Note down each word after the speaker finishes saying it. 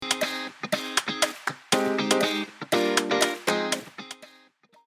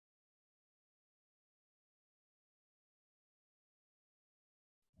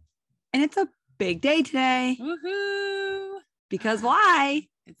And it's a big day today. Woohoo! Because why?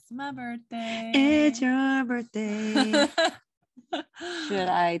 It's my birthday. It's your birthday. Should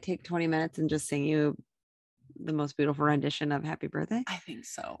I take 20 minutes and just sing you the most beautiful rendition of Happy Birthday? I think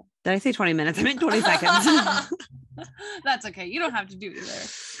so. Did I say 20 minutes? I meant 20 seconds. That's okay. You don't have to do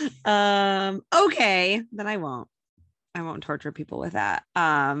either. Okay, then I won't torture people with that.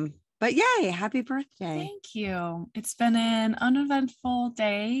 But yay, happy birthday. Thank you. It's been an uneventful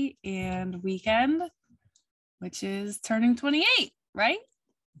day and weekend, which is turning 28, right?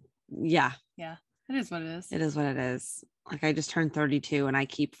 Yeah. Yeah, it is what it is. It is what it is. Like I just turned 32 and I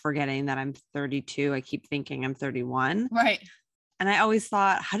keep forgetting that I'm 32. I keep thinking I'm 31. Right. And I always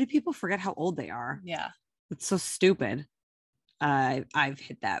thought, how do people forget how old they are? Yeah. It's so stupid. I've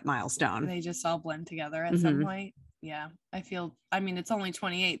hit that milestone. They just all blend together at some point. Yeah. It's only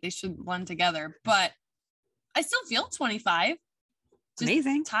 28. They should blend together, but I still feel 25. Just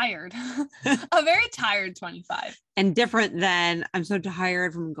amazing. Tired. A very tired 25. And different than I'm so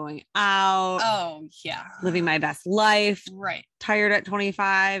tired from going out. Oh, yeah. Living my best life. Right. Tired at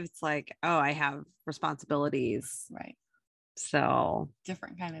 25. It's like, oh, I have responsibilities. Right. So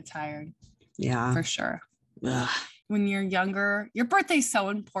different kind of tired. Yeah. For sure. Ugh. When you're younger, your birthday's so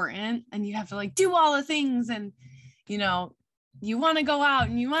important and you have to like do all the things and you want to go out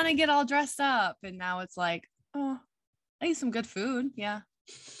and you want to get all dressed up. And now it's like, oh, I eat some good food. Yeah.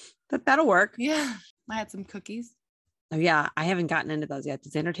 That'll work. Yeah. I had some cookies. Oh yeah. I haven't gotten into those yet.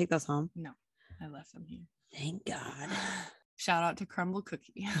 Did Xander take those home? No, I left them here. Thank God. Shout out to Crumble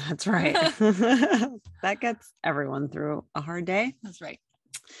Cookie. That's right. That gets everyone through a hard day. That's right.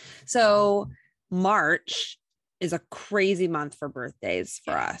 So March is a crazy month for birthdays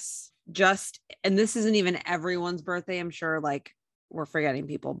for us. And this isn't even everyone's birthday. I'm sure like we're forgetting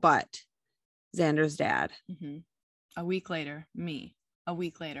people, but Xander's dad. Mm-hmm. A week later, me. A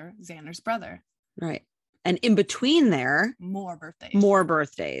week later, Xander's brother. Right. And in between there, more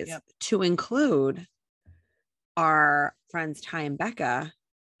birthdays yep. To include our friends Ty and Becca.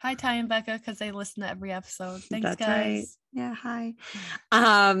 Hi, Ty and Becca, because they listen to every episode. Thanks, That's guys. Right. Yeah,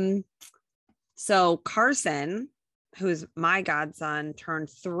 hi. So Carson, who's my godson,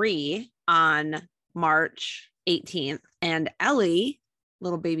 turned 3 on March 18th, and Ellie,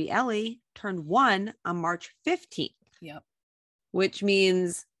 little baby Ellie, turned 1 on March 15th. Yep. Which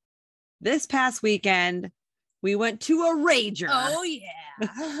means this past weekend we went to a rager. Oh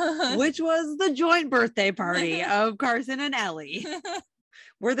yeah. Which was the joint birthday party of Carson and Ellie,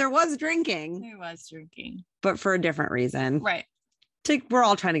 where there was drinking. There was drinking, but for a different reason. Right. We're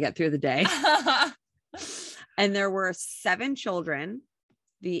all trying to get through the day. And there were 7 children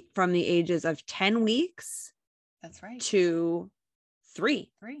from the ages of 10 weeks. That's right. To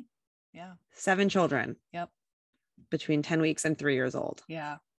 3. Yeah. 7 children. Yep. Between 10 weeks and 3 years old.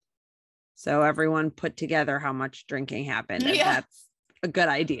 Yeah. So everyone put together how much drinking happened. And that's a good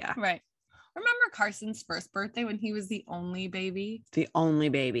idea. Right. Remember Carson's first birthday when he was the only baby? The only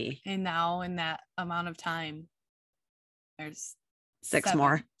baby. And now in that amount of time, there's 6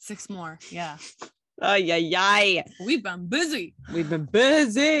 more. 6 more. Yeah. Yeah. We've been busy.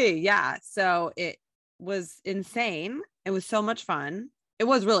 Yeah. So it was insane. It was so much fun. It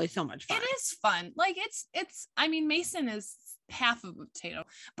was really so much fun. It is fun. Like Mason is half of a potato,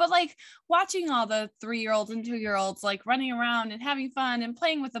 but like watching all the 3-year-olds and 2-year-olds like running around and having fun and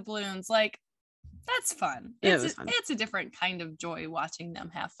playing with the balloons, like that's fun. It's a different kind of joy watching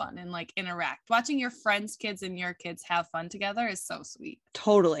them have fun and like interact. Watching your friends' kids and your kids have fun together is so sweet.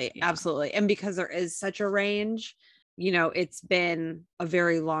 Totally. Yeah. Absolutely. And because there is such a range, it's been a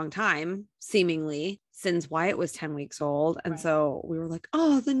very long time, seemingly, since Wyatt was 10 weeks old. And so we were like,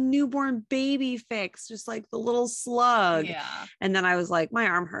 oh, the newborn baby fix, just like the little slug. Yeah. And then I was like, my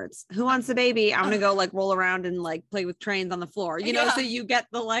arm hurts. Who wants a baby? I'm going to go like roll around and like play with trains on the floor, so you get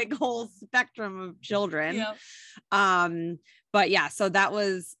the like whole spectrum of children. Yep. But yeah, so that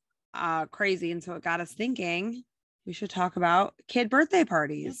was crazy. And so it got us thinking we should talk about kid birthday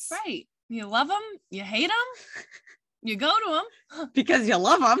parties. That's right. You love them. You hate them. You go to them because you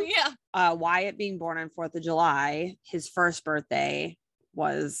love them. Yeah. Wyatt being born on 4th of July, his first birthday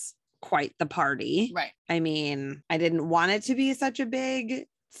was quite the party. Right. I mean, I didn't want it to be such a big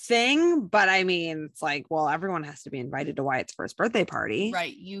thing, but I mean, it's like, well, everyone has to be invited to Wyatt's first birthday party.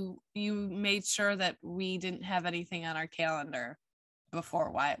 Right. You made sure that we didn't have anything on our calendar before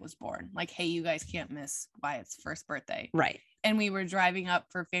Wyatt was born. Like, hey, you guys can't miss Wyatt's first birthday. Right. And we were driving up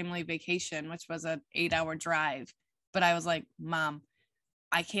for family vacation, which was an 8-hour drive. But I was like, Mom,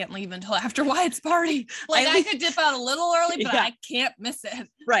 I can't leave until after Wyatt's party. Like I could dip out a little early, but I can't miss it.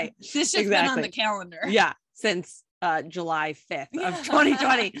 Right. This just been on the calendar. Yeah. Since July 5th of Yeah.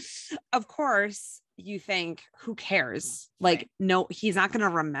 2020. Of course, you think, who cares? Like, Right. no, he's not going to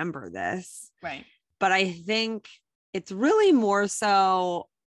remember this. Right. But I think it's really more so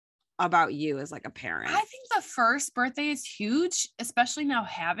about you as like a parent. I think the first birthday is huge, especially now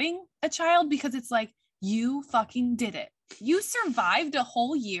having a child, because it's like, you fucking did it. You survived a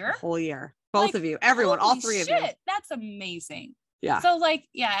whole year. Whole year. Both Like, of you, everyone, all holy three of shit, you. That's amazing. Yeah. So like,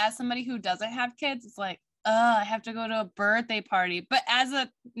 yeah, as somebody who doesn't have kids, it's like, I have to go to a birthday party. But as a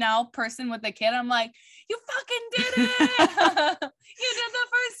now person with a kid, I'm like, you fucking did it. You did the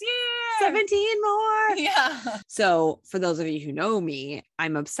first year. 17 more. Yeah. So for those of you who know me,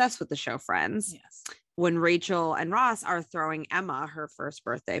 I'm obsessed with the show Friends. Yes. When Rachel and Ross are throwing Emma her first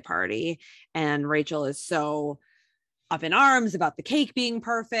birthday party, and Rachel is so up in arms about the cake being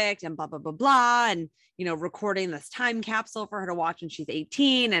perfect and blah, blah, blah, blah. And, you know, recording this time capsule for her to watch when she's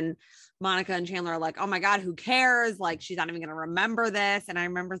 18. And Monica and Chandler are like, oh my God, who cares? Like, she's not even going to remember this. And I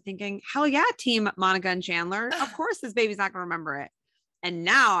remember thinking, hell yeah, team Monica and Chandler. Of course, this baby's not going to remember it. And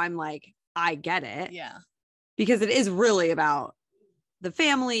now I'm like, I get it. Yeah. Because it is really about the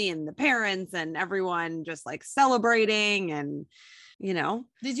family and the parents and everyone just like celebrating and, you know.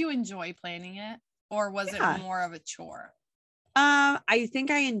 Did you enjoy planning it, or was Yeah. it more of a chore? I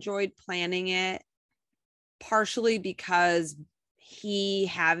think I enjoyed planning it partially because he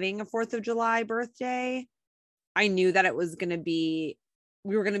having a 4th of July birthday, I knew that it was going to be,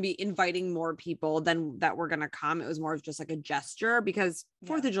 we were going to be inviting more people than that were going to come. It was more of just like a gesture because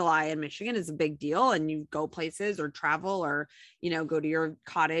 4th of July in Michigan is a big deal, and you go places or travel or, you know, go to your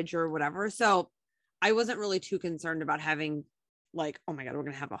cottage or whatever. So I wasn't really too concerned about having like, oh my God, we're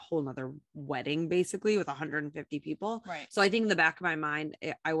going to have a whole nother wedding basically with 150 people. Right. So I think in the back of my mind,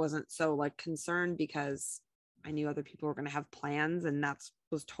 I wasn't so like concerned because I knew other people were going to have plans, and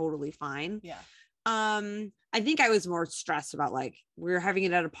was totally fine. Yeah. I think I was more stressed about like, we were having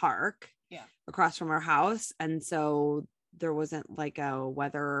it at a park across from our house. And so there wasn't like a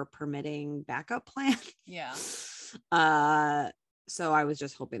weather permitting backup plan. Yeah. So I was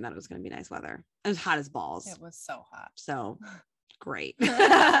just hoping that it was going to be nice weather. It was hot as balls. It was so hot. So great. So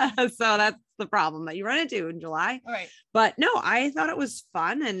that's the problem that you run into in July. All right. But no, I thought it was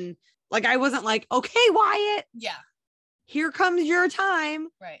fun. And like, I wasn't like, okay, Wyatt, Yeah. here comes your time.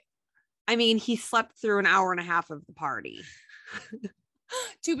 Right. I mean, he slept through an hour and a half of the party.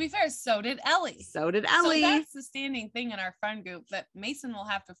 To be fair, so did Ellie. So did Ellie. So that's the standing thing in our friend group that Mason will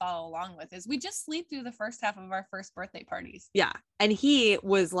have to follow along with, is we just sleep through the first half of our first birthday parties. Yeah. And he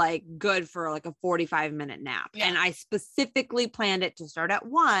was like good for like a 45-minute nap. Yeah. And I specifically planned it to start at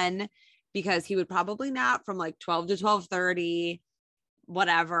 1 because he would probably nap from like 12 to 12:30,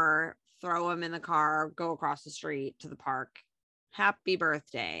 whatever, throw him in the car, go across the street to the park. Happy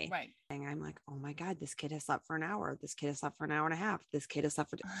birthday. Right. And I'm like, oh my God, this kid has slept for an hour. This kid has slept for an hour and a half. This kid has slept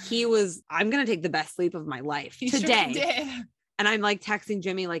for, I'm going to take the best sleep of my life today. Sure did. And I'm like texting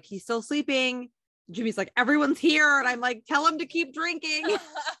Jimmy, like, he's still sleeping. Jimmy's like, everyone's here. And I'm like, tell him to keep drinking.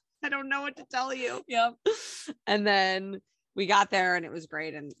 I don't know what to tell you. Yep. And then we got there and it was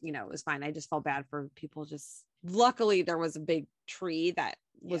great. And, you know, it was fine. I just felt bad for people. Luckily there was a big tree that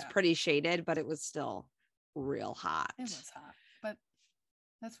was pretty shaded, but it was still real hot. It was hot, but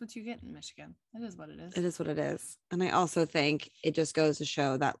that's what you get in Michigan. It is what it is. It is what it is. And I also think it just goes to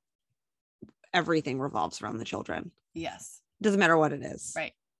show that everything revolves around the children. Yes. Doesn't matter what it is.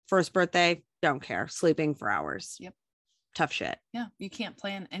 Right. First birthday, don't care. Sleeping for hours. Yep. Tough shit. Yeah. You can't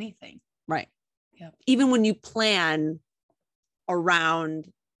plan anything. Right. Yep. Even when you plan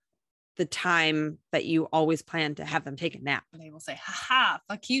around the time that you always plan to have them take a nap. They will say, haha,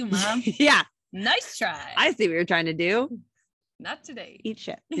 fuck you, mom. Yeah. Nice try. I see what you're trying to do. Not today. Eat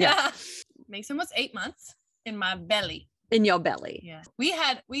shit. Yeah. Mason was 8 months in my belly. In your belly. Yeah.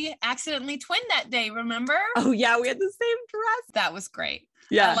 We accidentally twinned that day, remember? Oh yeah, we had the same dress. That was great.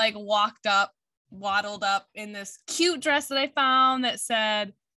 Yeah. I like waddled up in this cute dress that I found that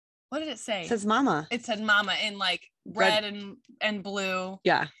said, what did it say? It says mama. It said mama in like red and blue.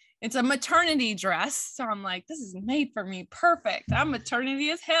 Yeah. It's a maternity dress. So I'm like, this is made for me. Perfect. I'm maternity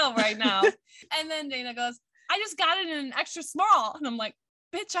as hell right now. And then Dana goes, I just got it in an extra small. And I'm like,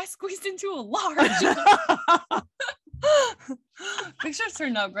 bitch, I squeezed into a large. Pictures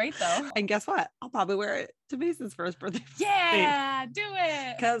turned out great though. And guess what? I'll probably wear it to Mason's first birthday. Yeah, do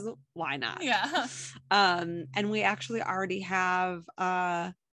it. Because why not? Yeah. And we actually already have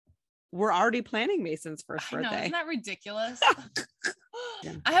we're already planning Mason's first I know, birthday. isn't that ridiculous?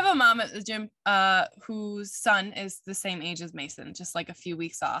 Yeah. I have a mom at the gym whose son is the same age as Mason, just like a few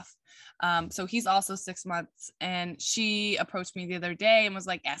weeks off. So he's also 6 months, and she approached me the other day and was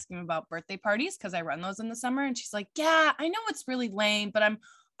like asking about birthday parties because I run those in the summer. And she's like, yeah, I know it's really lame, but I'm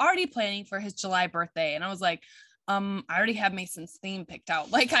already planning for his July birthday. And I was like, I already have Mason's theme picked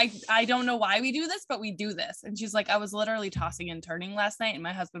out. Like, I don't know why we do this, but we do this. And she's like, I was literally tossing and turning last night. And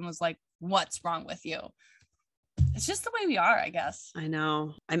my husband was like, what's wrong with you? It's just the way we are, I guess. I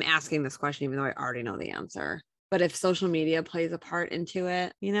know. I'm asking this question, even though I already know the answer. But if social media plays a part into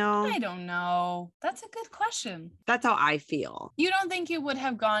it, I don't know. That's a good question. That's how I feel. You don't think you would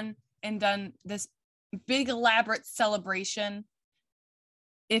have gone and done this big elaborate celebration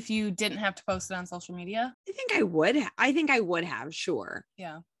if you didn't have to post it on social media? I think I would. I think I would have, sure.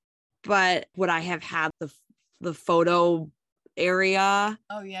 Yeah. But would I have had the photo area?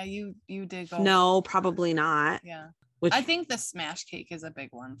 Oh yeah, you did go. No, probably not. Yeah. Which I think the smash cake is a big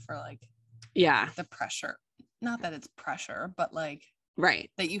one for like yeah, the pressure. Not that it's pressure, but like right.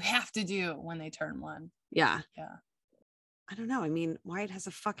 that you have to do when they turn 1. Yeah. Yeah. I don't know. I mean, Wyatt has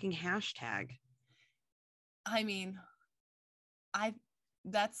a fucking hashtag. I mean,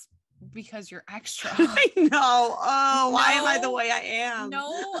 that's because you're extra. I know. Oh, why am I the way I am?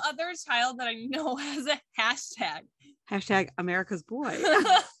 No other child that I know has a hashtag. Hashtag America's boy.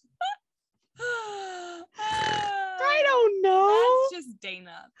 I I don't know. That's just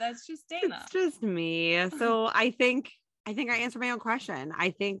Dana. That's just Dana. It's just me. So I think I answered my own question. I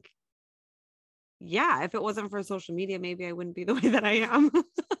think, yeah, if it wasn't for social media, maybe I wouldn't be the way that I am.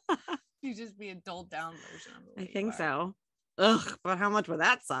 You'd just be a dulled down version of the way I think you are. so. Ugh, but how much would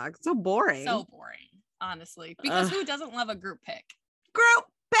that suck? So boring. So boring, honestly. Because who doesn't love a group pic? Group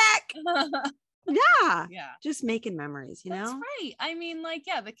back. Yeah. Yeah. Just making memories, you That's know? right. I mean, like,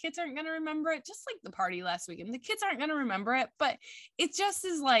 yeah, the kids aren't going to remember it, just like the party last weekend. The kids aren't going to remember it, but it just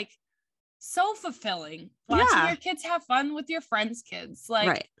is like so fulfilling watching your kids have fun with your friends' kids. Like,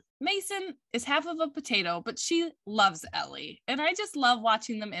 right. Mason is half of a potato, but she loves Ellie. And I just love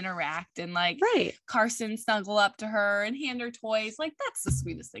watching them interact and like Right. Carson snuggle up to her and hand her toys. Like, that's the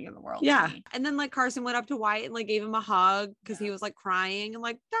sweetest thing in the world. Yeah. To me. And then like Carson went up to Wyatt and like gave him a hug because he was like crying and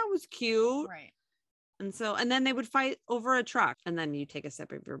like that was cute. Right. And so, and then they would fight over a truck and then you take a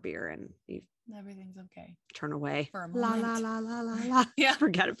sip of your beer and you Everything's okay. turn away. For a La, moment. la, la, la, la, la. Yeah.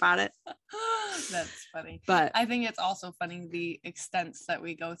 Forget about it. That's funny. But I think it's also funny the extents that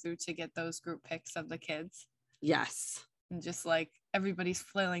we go through to get those group pics of the kids. yes. And just like everybody's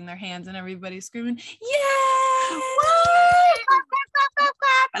flailing their hands and everybody's screaming, yeah!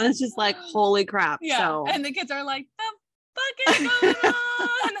 And it's just like, holy crap. Yeah. So And the kids are like, the fuck is going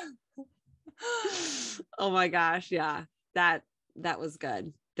on? oh my gosh. Yeah. That was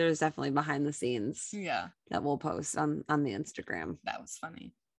good. There's definitely behind the scenes Yeah. that we'll post on the Instagram. That was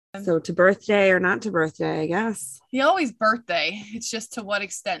funny. So to birthday or not to birthday, I guess. You always birthday. It's just to what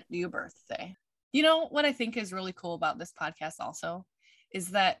extent do you birthday? You know what I think is really cool about this podcast also is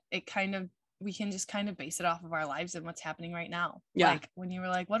that we can just kind of base it off of our lives and what's happening right now. Yeah. Like when you were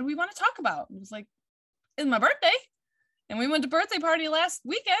like, what do we want to talk about? It was like, it's my birthday. And we went to birthday party last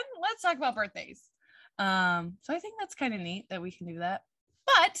weekend. Let's talk about birthdays. So I think that's kind of neat that we can do that.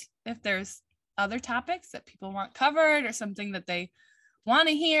 But if there's other topics that people want covered or something that they want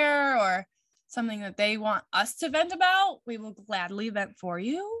to hear or something that they want us to vent about, we will gladly vent for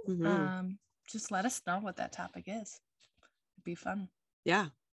you. Mhm. Just let us know what that topic is. It'd be fun. Yeah.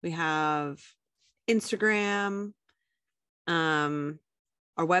 We have Instagram, our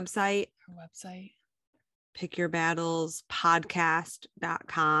website,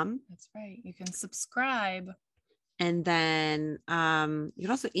 pickyourbattlespodcast.com. That's right. You can subscribe. And then you can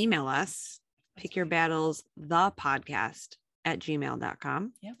also email us,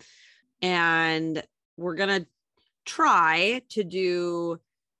 pickyourbattlesthepodcast@gmail.com. Yep. And we're going to try to do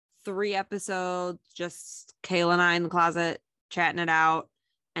 3 episodes, just Kayla and I in the closet chatting it out,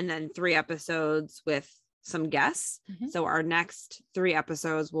 and then 3 episodes with some guests. Mhm. So our next 3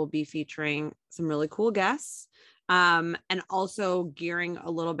 episodes will be featuring some really cool guests, and also gearing a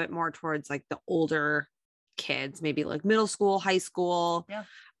little bit more towards like the older kids, maybe like middle school, high school. Yeah.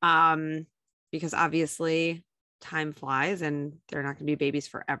 Because obviously time flies and they're not going to be babies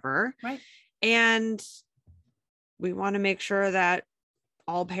forever. Right. And we want to make sure that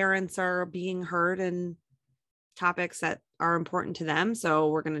all parents are being heard in topics that are important to them. So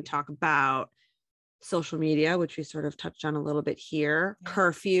we're going to talk about social media, which we sort of touched on a little bit here, Yeah.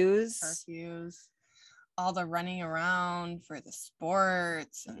 curfews, all the running around for the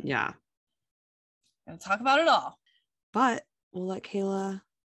sports. And yeah. gonna talk about it all. But we'll let Kayla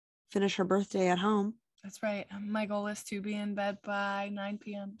finish her birthday at home. That's right. My goal is to be in bed by 9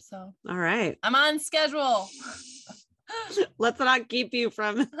 p.m. So All right. I'm on schedule. Let's not keep you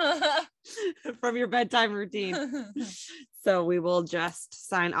from your bedtime routine. So we will just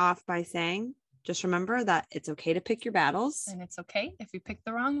sign off by saying, just remember that it's okay to pick your battles. And it's okay if you pick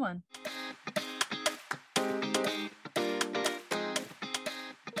the wrong one.